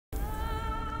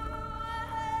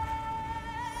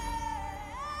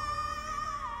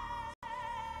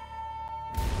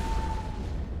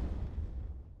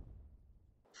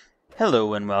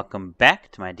Hello and welcome back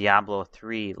to my Diablo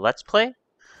 3 Let's Play.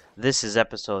 This is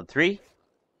episode 3.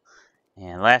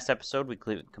 And last episode we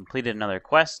completed another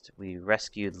quest. We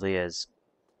rescued Leah's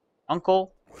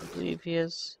uncle, I believe he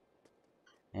is.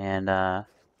 And I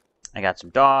got some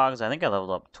dogs. I think I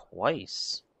leveled up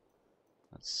twice.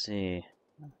 Let's see.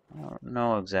 I don't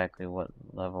know exactly what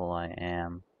level I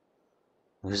am.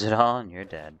 Lose it all and you're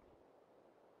dead.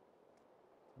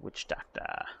 Witch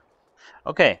doctor.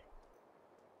 Okay.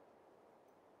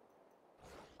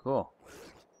 Cool.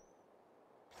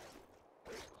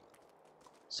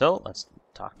 So, let's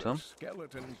talk to him. The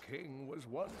Skeleton King was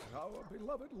once our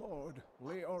beloved lord,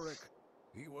 Leoric.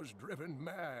 He was driven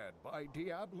mad by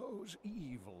Diablo's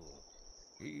evil.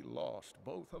 He lost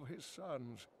both of his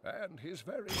sons and his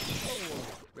very soul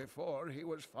before he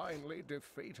was finally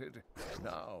defeated.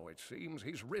 Now it seems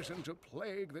he's risen to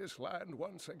plague this land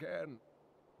once again.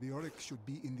 Leoric should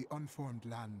be in the unformed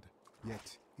land,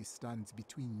 yet he stands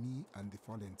between me and the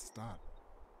fallen star.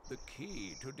 The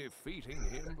key to defeating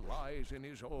him lies in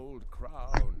his old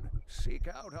crown. Seek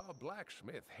out our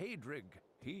blacksmith, Hadrig.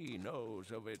 He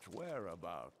knows of its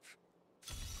whereabouts.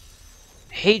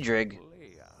 Hadrig?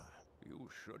 Leah, you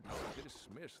should not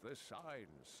dismiss the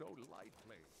signs so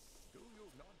lightly. Do you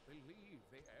not believe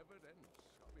the evidence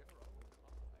of your own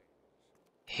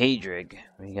eyes? Hadrig.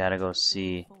 We gotta go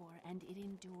see.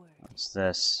 What's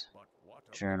this?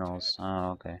 Journals.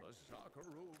 Oh, okay.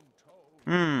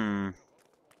 Come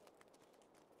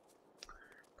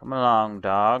along,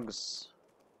 dogs.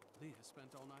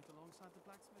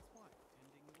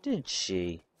 Did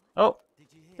she? Oh,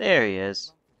 there he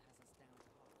is.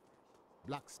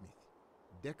 Blacksmith,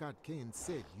 Deckard Cain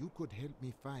said you could help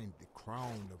me find the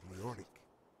crown of Leoric.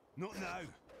 Not now.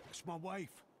 It's my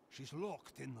wife. She's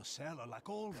locked in the cellar like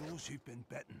all those who've been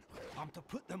bitten. I'm to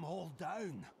put them all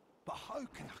down. But how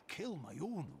can I kill my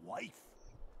own wife?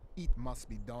 It must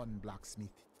be done, blacksmith.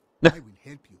 I will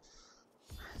help you.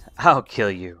 I'll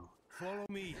kill you. Follow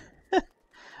me.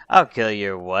 I'll kill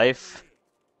your wife.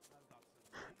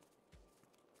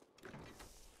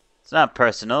 It's not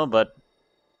personal, but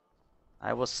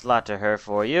I will slaughter her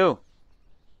for you.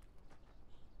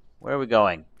 Where are we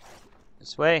going?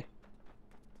 This way?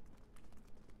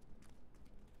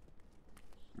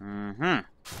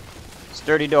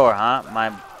 Sturdy door, huh?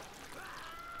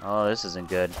 Oh, this isn't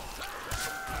good.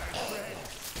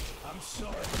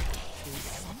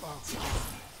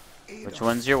 Which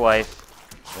one's your wife?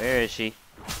 Where is she?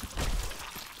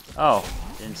 Oh,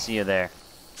 didn't see you there.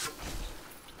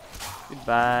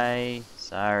 Goodbye.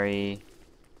 Sorry.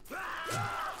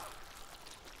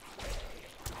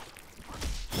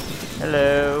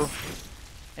 Hello.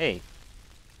 Hey.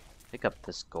 Pick up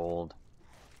this gold.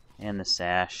 And the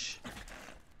sash.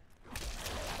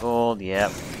 Gold,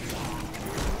 yep.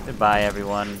 Goodbye,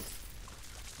 everyone.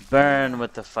 Burn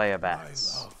with the fire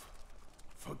bats. My love,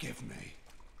 forgive me.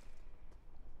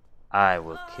 I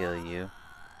will kill you.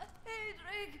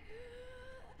 Hadrig,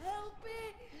 help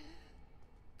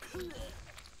me.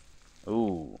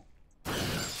 Ooh.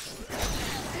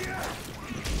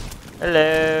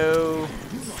 Hello.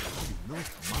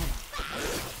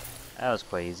 That was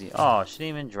quite easy. Oh, she didn't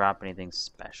even drop anything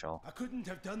special. I couldn't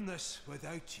have done this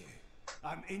without you.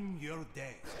 I'm in your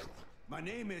debt. My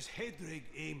name is Hadrig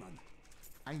Aemon.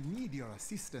 I need your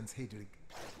assistance, Hadrig.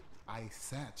 I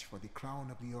search for the crown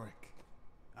of Leoric.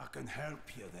 I can help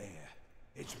you there.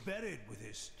 It's buried with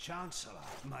his chancellor,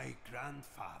 my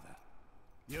grandfather.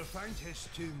 You'll find his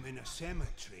tomb in a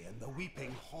cemetery in the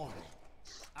Weeping Hollow.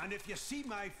 And if you see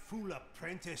my fool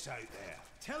apprentice out there,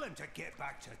 tell him to get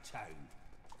back to town.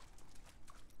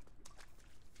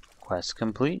 Quest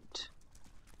complete.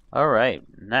 Alright,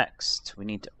 next. We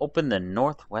need to open the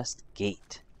northwest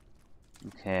gate.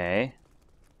 Okay.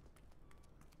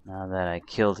 Now that I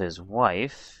killed his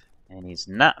wife, and he's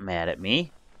not mad at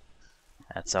me,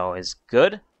 that's always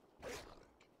good.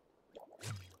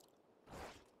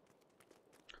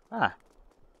 Ah.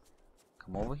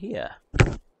 Come over here.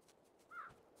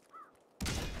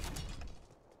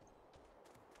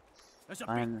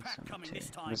 Find the cemetery.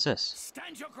 What is this?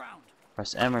 Stand your ground.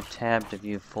 Press M or tab to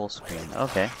view full screen.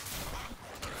 Okay.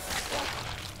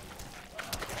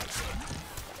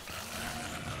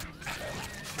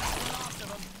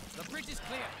 The bridge is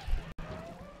clear.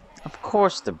 Of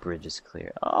course the bridge is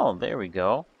clear. Oh, there we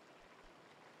go.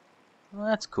 Well,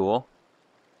 that's cool.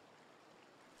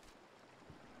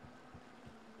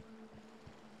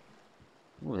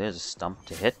 Ooh, there's a stump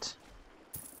to hit.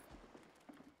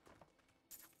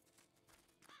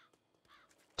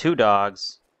 2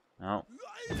 dogs. Oh.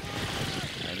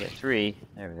 I get 3.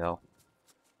 There we go.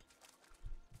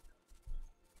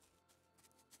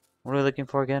 What are we looking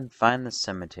for again? Find the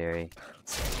cemetery.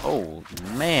 Oh,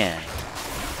 man.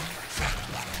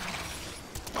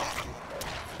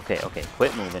 Okay, okay,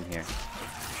 quit moving here.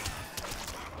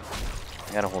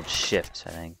 I gotta hold shift,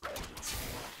 I think.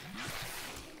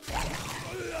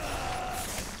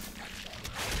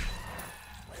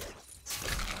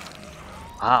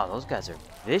 Wow, those guys are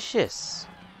vicious.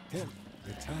 Help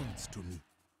returns to me.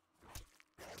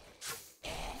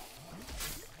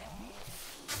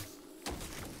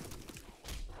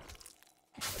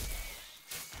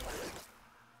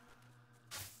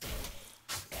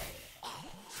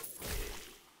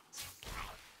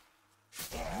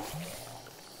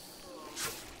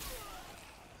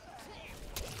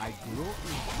 I grow in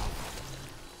power.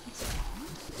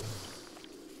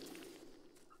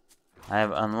 I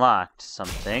have unlocked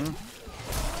something.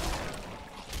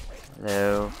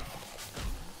 Hello.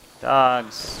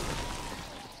 Dogs.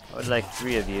 I would like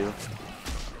 3 of you.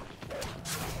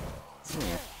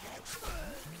 Ooh.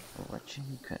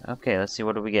 Okay, let's see,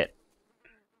 what did we get?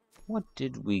 What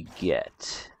did we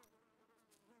get?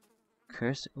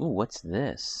 Curse. Ooh, what's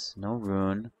this? No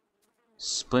rune.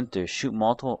 Splinter. Shoot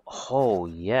multiple. Oh,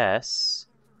 yes.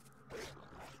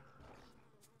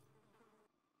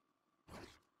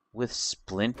 With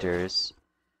splinters.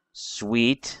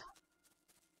 Sweet.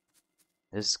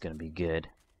 This is gonna be good.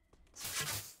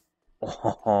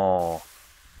 Oh.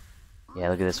 Yeah,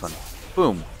 look at this one.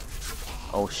 Boom.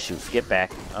 Oh, shoot. Get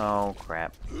back. Oh,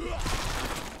 crap.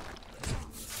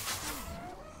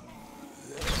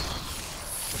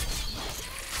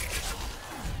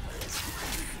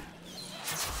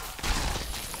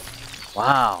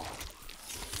 Wow.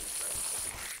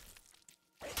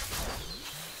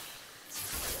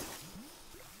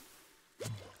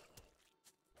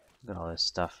 Look at all this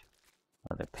stuff.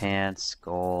 Leather pants,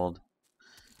 gold.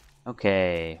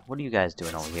 Okay, what are you guys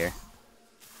doing over here?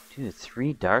 Dude,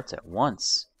 3 darts at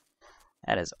once.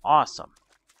 That is awesome.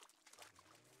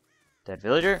 Dead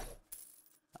villager.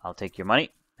 I'll take your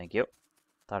money. Thank you.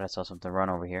 Thought I saw something run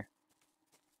over here.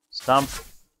 Stump.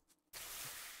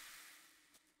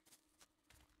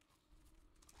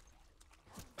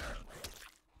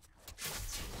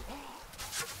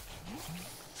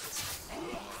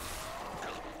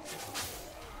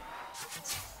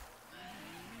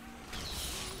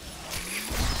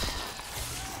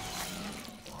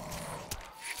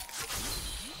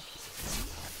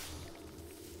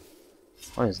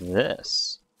 What is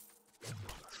this?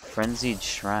 Frenzied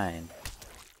Shrine.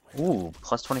 Ooh,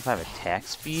 plus 25 attack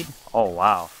speed? Oh,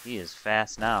 wow. He is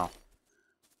fast now.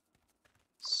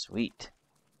 Sweet.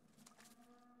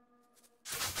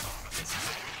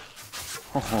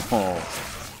 Oh,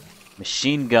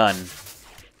 machine gun.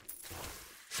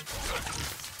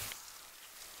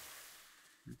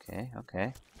 Okay,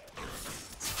 okay.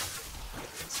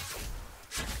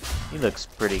 He looks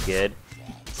pretty good.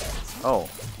 Oh,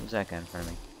 who's that guy in front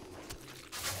of me?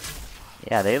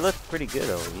 Yeah, they look pretty good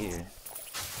over here.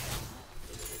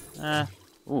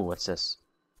 Ooh, what's this?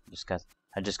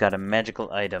 I just got a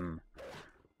magical item.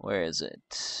 Where is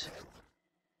it?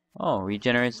 Oh,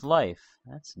 regenerates life.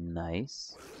 That's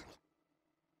nice.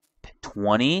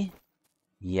 20?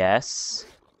 Yes.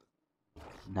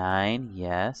 9,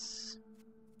 yes.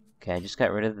 Okay, I just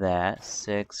got rid of that.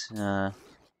 6,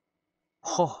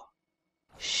 oh,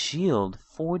 shield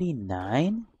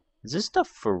 49? Is this stuff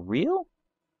for real?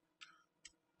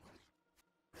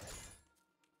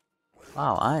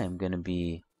 Wow, I am gonna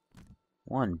be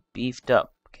one beefed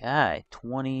up guy.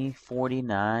 20,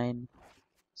 49,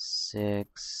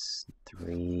 6,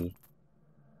 3.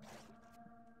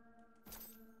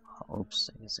 Oops,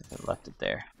 I guess I could have left it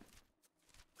there.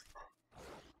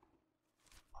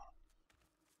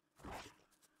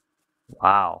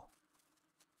 Wow.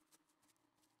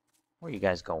 Where are you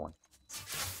guys going?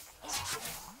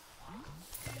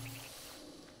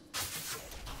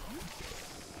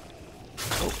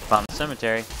 Oh, found the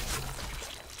cemetery.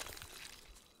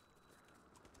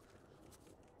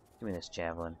 Give me this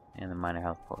javelin and the minor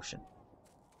health potion.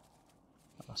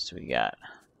 What else do we got?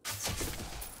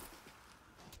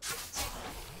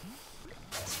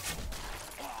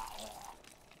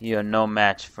 You're no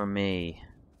match for me.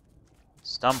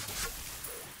 Stump.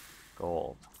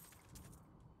 Gold.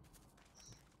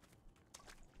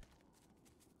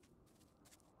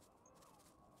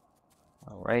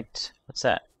 Alright, what's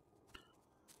that?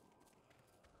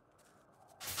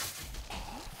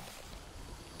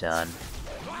 Done.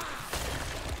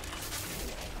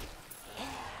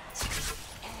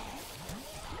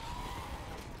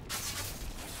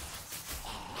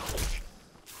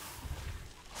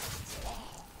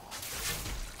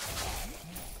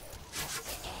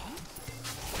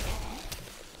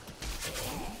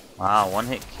 Wow,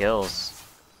 one-hit kills.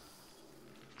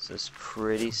 This is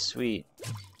pretty sweet.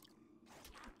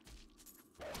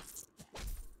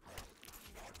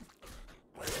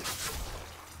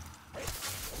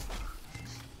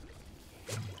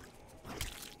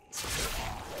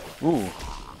 Ooh,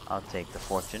 I'll take the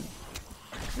fortune.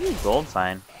 Ooh, gold,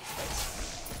 fine.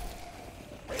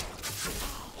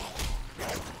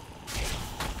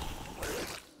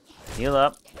 Heal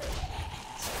up.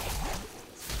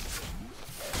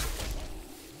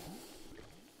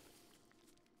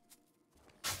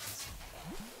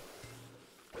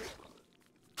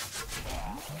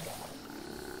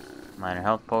 Minor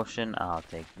health potion, I'll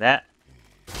take that.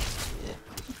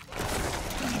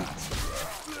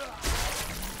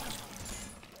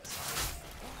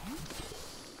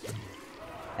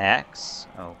 Axe,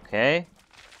 okay.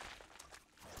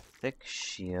 Thick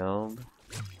shield.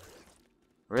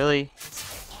 Really?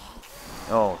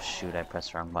 Oh shoot, I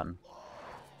pressed the wrong button.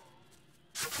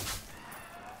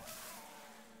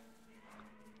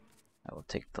 I will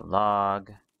take the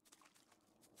log.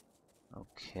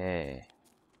 Okay.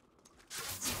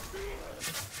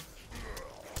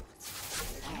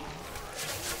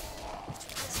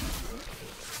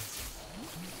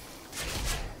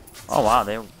 Oh wow,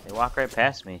 they walk right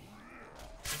past me.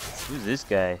 Who's this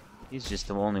guy? He's just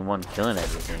the only one killing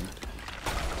everything.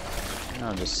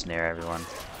 I'll just snare everyone.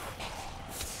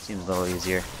 Seems a little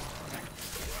easier.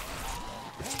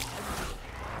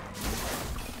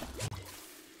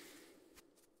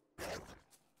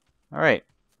 Alright,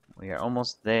 we are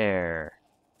almost there.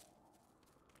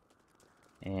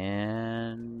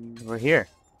 And we're here.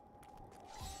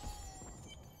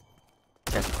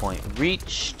 Checkpoint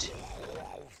reached.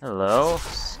 Hello,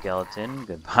 skeleton.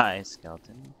 Goodbye,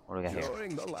 skeleton. What do we got here?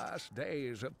 During the last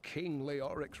days of King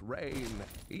Leoric's reign,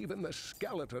 even the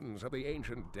skeletons of the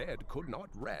ancient dead could not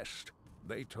rest.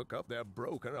 They took up their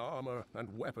broken armor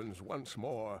and weapons once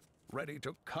more, ready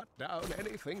to cut down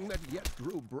anything that yet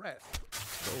drew breath.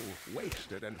 Though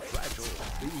wasted and fragile,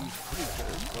 these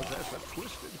creatures possess a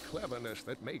twisted cleverness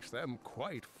that makes them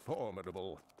quite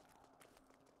formidable.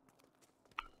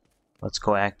 Let's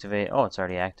go activate. Oh, it's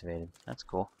already activated. That's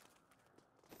cool.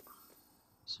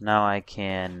 So now I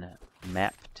can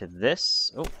map to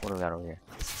this. Oh, what do we got over here?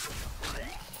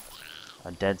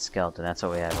 A dead skeleton. That's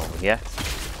what we have over here.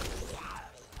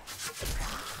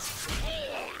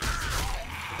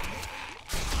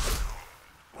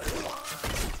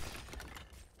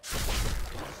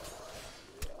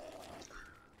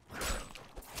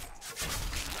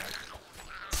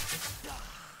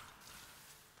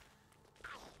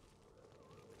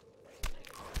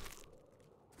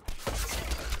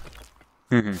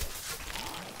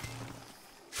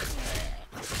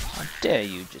 How dare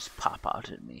you just pop out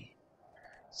at me?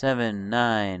 7,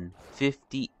 9,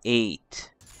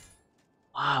 58.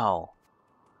 Wow.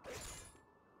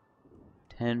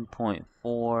 10.4,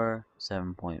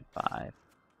 7.5.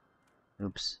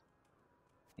 Oops.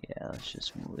 Yeah, let's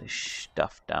just move this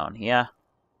stuff down here.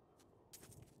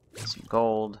 Get some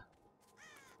gold.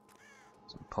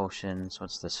 Some potions.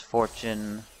 What's this?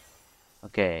 Fortune.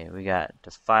 Okay, we got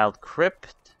Defiled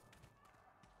Crypt.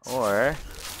 Or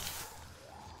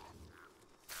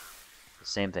the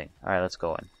same thing. Alright, let's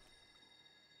go in.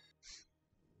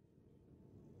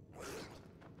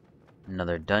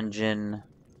 Another dungeon.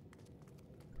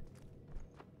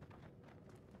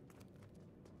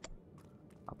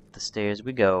 Up the stairs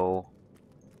we go.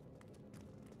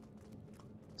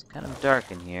 It's kind of dark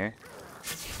in here.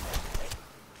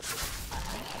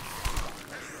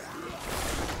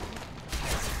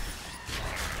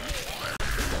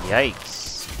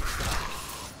 Yikes.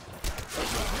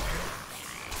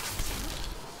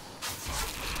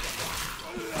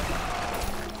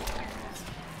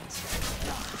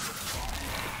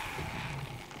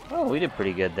 Oh, we did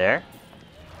pretty good there.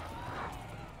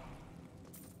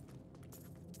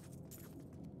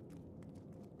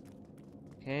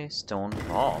 Okay, stone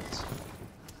vault.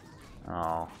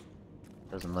 Oh,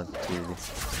 doesn't look too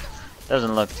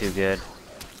good.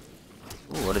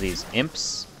 Ooh, what are these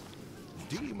imps?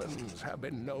 Demons have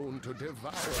been known to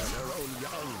devour their own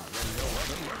young when no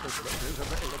other nourishment is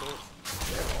available.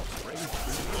 Their offspring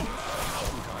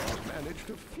sometimes manage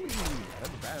to flee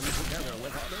and band together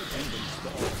with other demon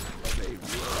storms, but they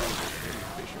roam in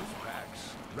vicious packs,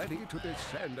 ready to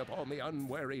descend upon the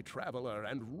unwary traveler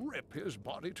and rip his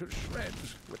body to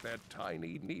shreds with their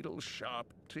tiny needle-sharp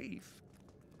teeth.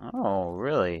 Oh,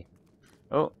 really?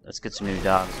 Oh, let's get some new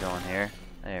dogs going here.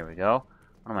 There we go.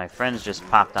 One of my friends just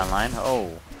popped online.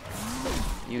 Oh,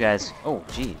 you guys. Oh,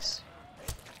 jeez.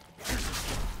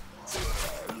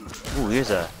 Ooh,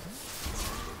 here's a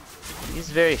He's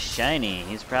very shiny.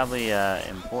 He's probably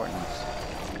important.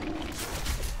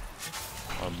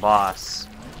 Or boss.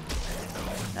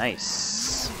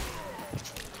 Nice.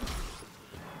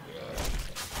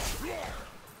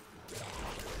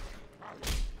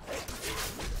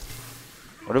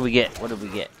 What do we get? What do we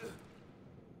get?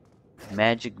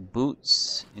 Magic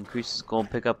boots. Increases gold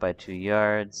pickup by 2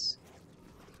 yards.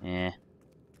 Eh.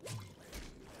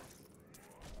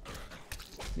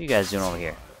 What are you guys doing over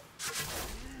here?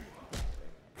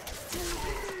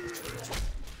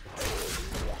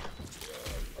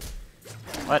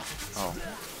 What? Oh,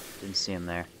 didn't see him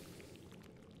there.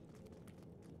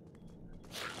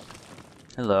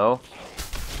 Hello.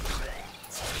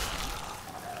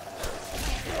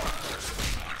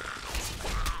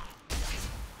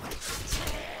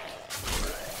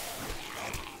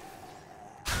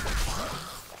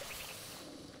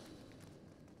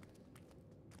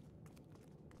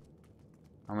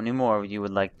 How many more of you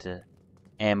would like to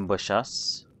ambush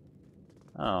us?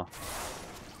 Oh.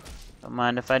 Don't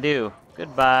mind if I do.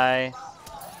 Goodbye.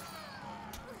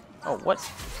 Oh, what?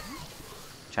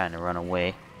 Trying to run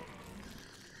away.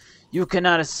 You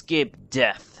cannot escape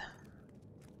death.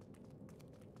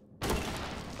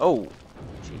 Oh,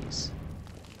 jeez.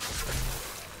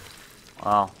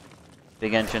 Well,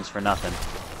 big entrance for nothing.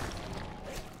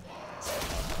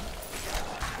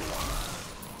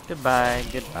 Goodbye,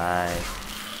 goodbye.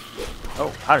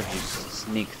 Oh, how did you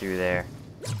sneak through there?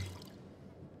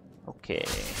 Okay.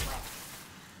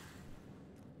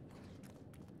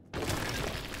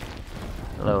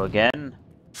 Hello again.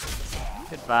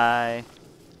 Goodbye.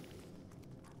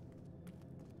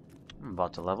 I'm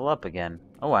about to level up again.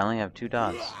 Oh, I only have 2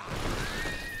 dogs.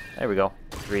 There we go.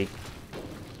 3.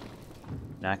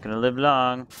 Not gonna live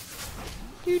long.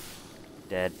 Doot.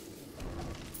 Dead.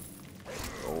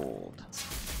 Gold.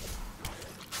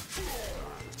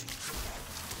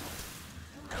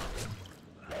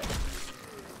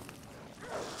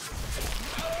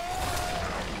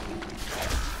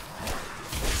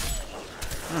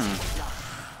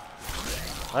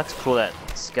 Well, that's cool that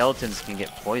skeletons can get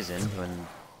poisoned when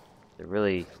they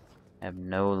really have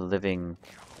no living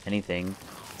anything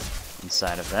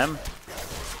inside of them.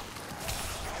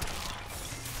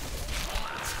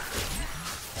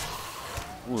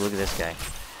 Ooh, look at this guy.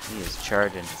 He is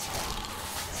charging.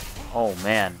 Oh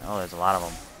man, oh there's a lot of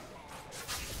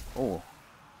them. Ooh.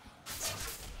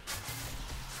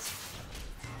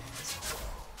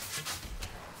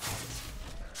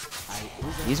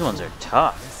 These ones are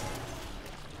tough.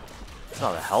 Look at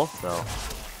all the health though.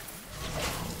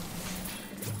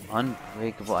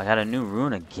 Unbreakable. I got a new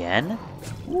rune again?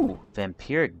 Ooh,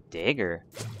 vampiric dagger.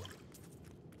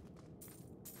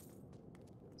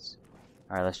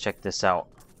 Alright, let's check this out.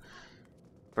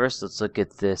 First, let's look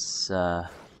at this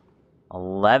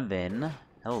 11.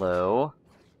 Hello.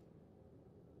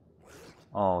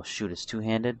 Oh, shoot, it's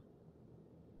two-handed?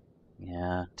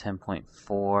 Yeah,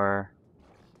 10.4.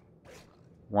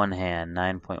 One hand,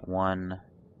 9.1.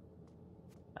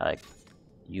 I like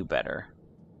you better.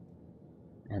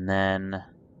 And then,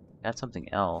 got something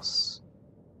else.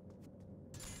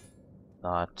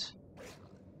 Thought.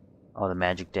 Oh, the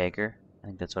magic dagger. I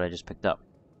think that's what I just picked up.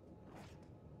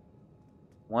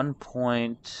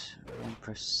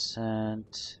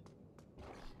 1.1%.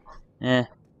 Eh.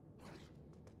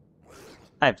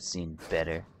 I've seen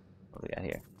better. What do we got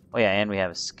here? Oh yeah, and we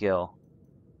have a skill.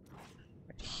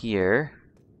 Right here.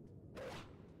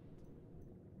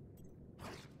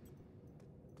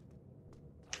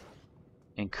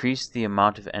 Increase the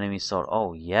amount of enemies sold.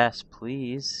 Oh, yes,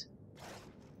 please.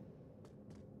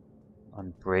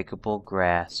 Unbreakable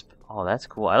grasp. Oh, that's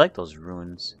cool. I like those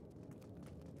runes.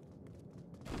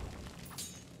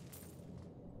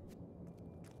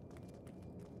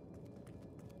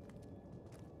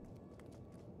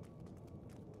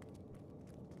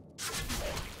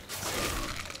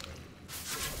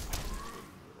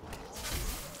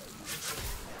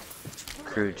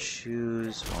 Crude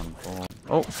shoes. One bowl.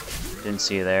 Oh, didn't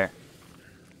see you there.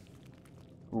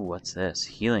 Ooh, what's this?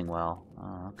 Healing well.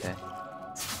 Oh, okay.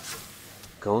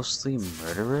 Ghostly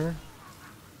murderer?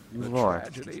 New lore.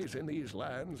 Tragedies in these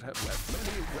lands have left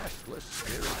many restless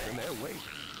spirits in their wake,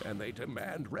 and they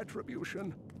demand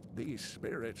retribution. These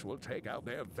spirits will take out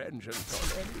their vengeance on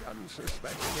any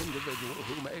unsuspecting individual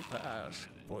who may pass,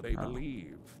 for they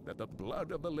believe that the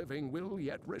blood of the living will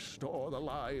yet restore the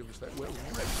lives that were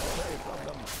ripped away from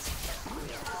them.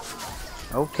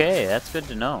 Okay, that's good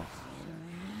to know.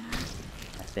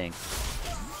 I think.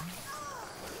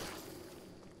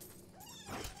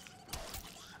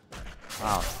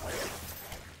 Wow.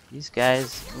 These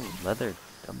guys... Ooh, leather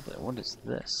dumpling. What is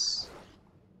this?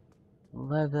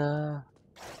 Leather...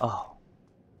 Oh,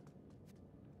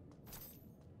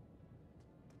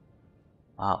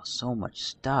 Wow, so much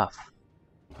stuff.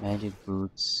 Magic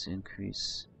boots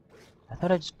increase. I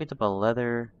thought I just picked up a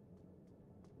leather.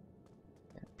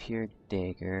 Pure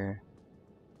dagger.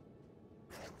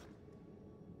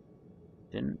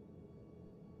 Didn't.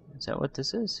 Is that what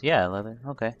this is? Yeah, leather.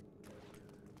 Okay.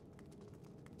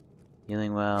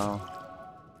 Healing well.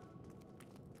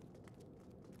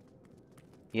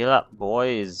 Heal up,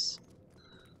 boys.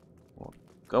 We're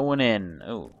going in.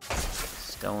 Oh,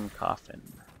 stone coffin.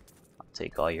 I'll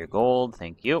take all your gold.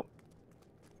 Thank you.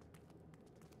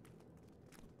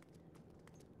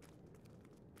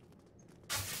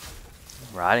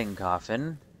 Rotting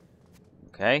coffin.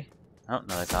 Okay. Oh,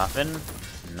 another coffin.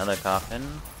 Another coffin.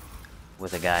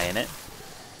 With a guy in it.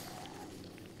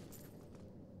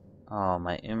 Oh,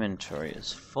 my inventory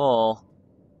is full.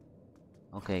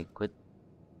 Okay, quit.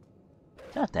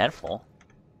 Not that full.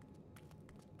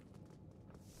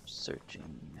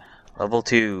 Searching. Level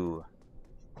 2.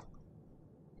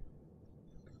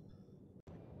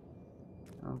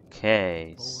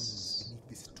 Okay. Bones beneath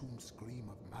this tomb scream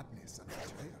of madness and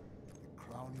betrayal. The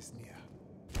crown is near.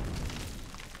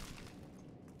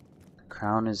 The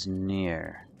crown is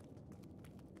near.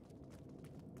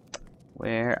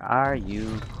 Where are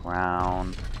you,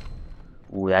 crown?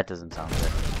 Ooh, that doesn't sound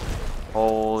good.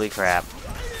 Holy crap.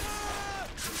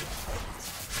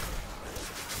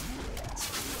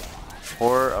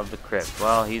 Horror of the Crypt.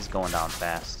 Well, he's going down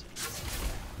fast.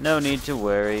 No need to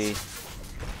worry.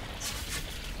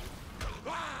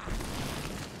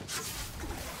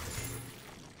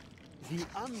 The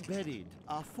unburied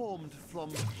are formed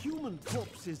from human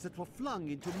corpses that were flung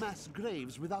into mass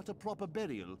graves without a proper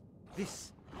burial.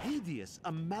 This hideous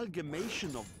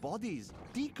amalgamation of bodies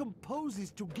decomposes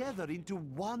together into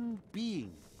one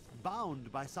being,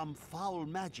 bound by some foul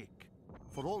magic.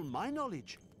 For all my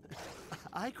knowledge,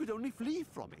 I could only flee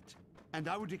from it, and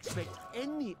I would expect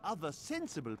any other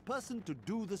sensible person to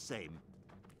do the same.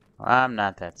 I'm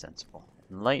not that sensible.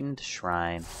 Enlightened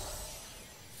Shrine.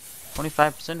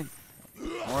 25%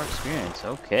 more experience.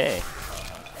 Okay.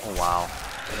 Oh, wow.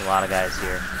 There's a lot of guys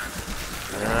here.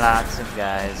 Lots of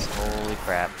guys. Holy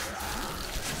crap.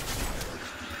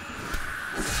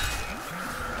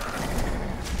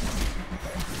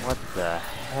 What the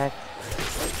heck?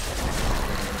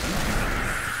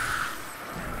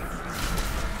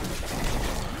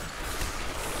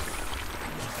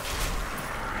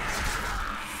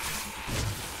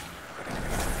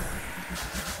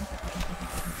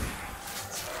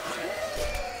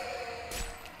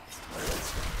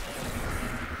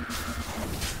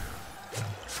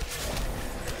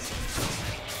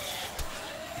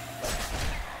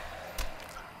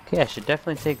 Okay, I should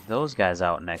definitely take those guys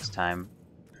out next time.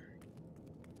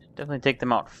 Definitely take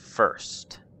them out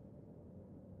first.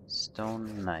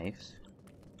 Stone knife.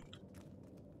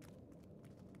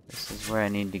 This is where I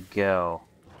need to go.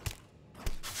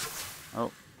 Oh,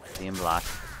 being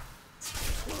blocked.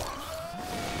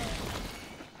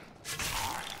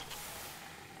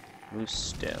 Loose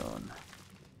stone.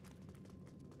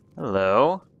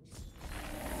 Hello.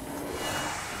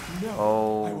 No,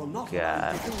 Oh, I will not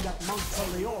God. bring that monster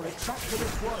Leoric back to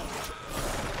this world.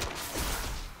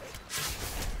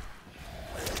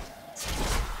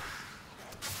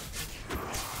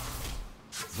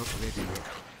 Not ready yet.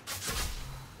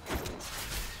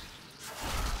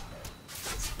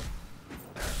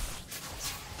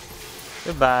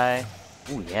 Goodbye.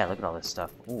 Ooh, yeah, look at all this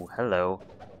stuff. Ooh, hello.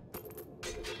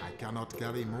 I cannot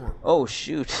carry more. Oh,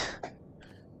 shoot.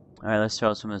 Alright, let's throw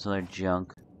out some of this other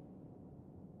junk.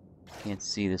 Can't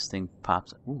see, this thing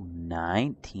pops. Ooh,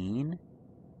 19?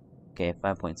 Okay,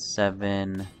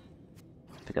 5.7.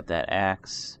 Pick up that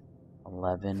axe.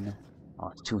 11. Oh,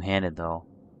 it's two-handed, though.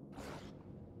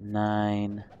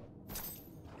 9.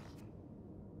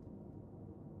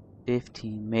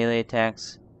 15. Melee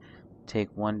attacks.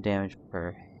 Take 1 damage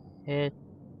per hit.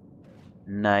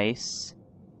 Nice.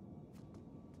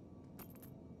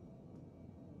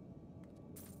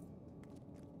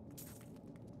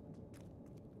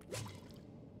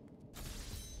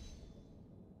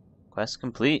 Quest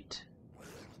complete.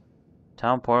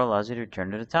 Town portal allows you to return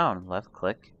to the town. Left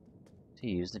click to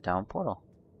use the town portal.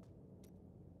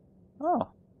 Oh.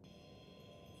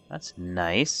 That's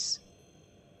nice.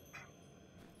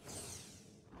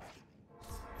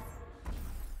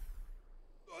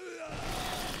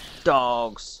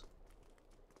 Dogs!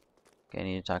 Okay, I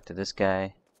need to talk to this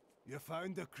guy. You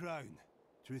found the crown.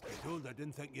 Truth be told, I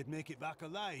didn't think you'd make it back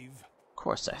alive. Of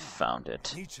course I found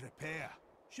it. Needs repair.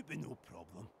 Should be no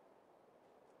problem.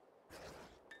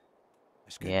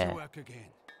 It's good Yeah. to work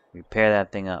again. Repair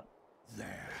that thing up.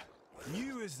 There.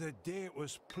 New as the day it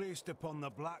was placed upon the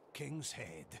Black King's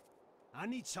head. I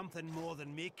need something more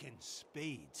than making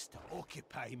spades to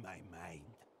occupy my mind.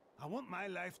 I want my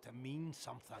life to mean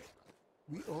something.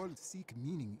 We all seek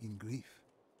meaning in grief.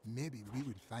 Maybe we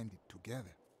will find it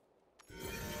together.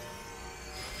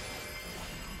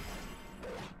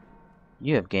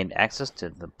 You have gained access to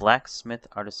the blacksmith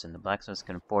artisan. The blacksmith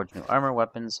can forge new armor,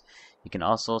 weapons. You can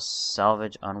also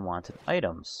salvage unwanted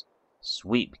items.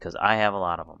 Sweet, because I have a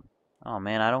lot of them. Oh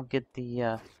man, I don't get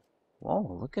the,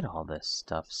 whoa, look at all this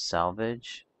stuff.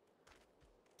 Salvage.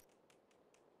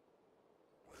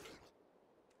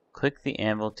 Click the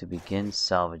anvil to begin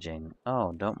salvaging.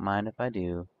 Oh, don't mind if I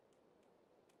do.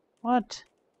 What?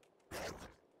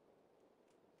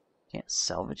 Can't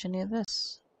salvage any of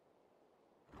this?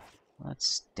 Well, that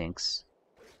stinks.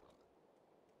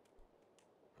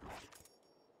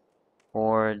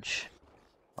 Forge.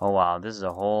 Oh wow, this is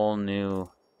a whole new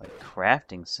like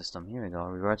crafting system. Here we go.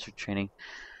 Rewards for training.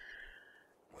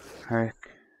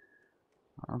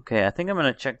 Okay, I think I'm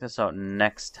gonna check this out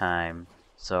next time.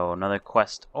 So another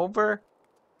quest over.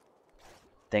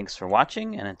 Thanks for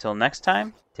watching, and until next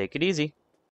time, take it easy.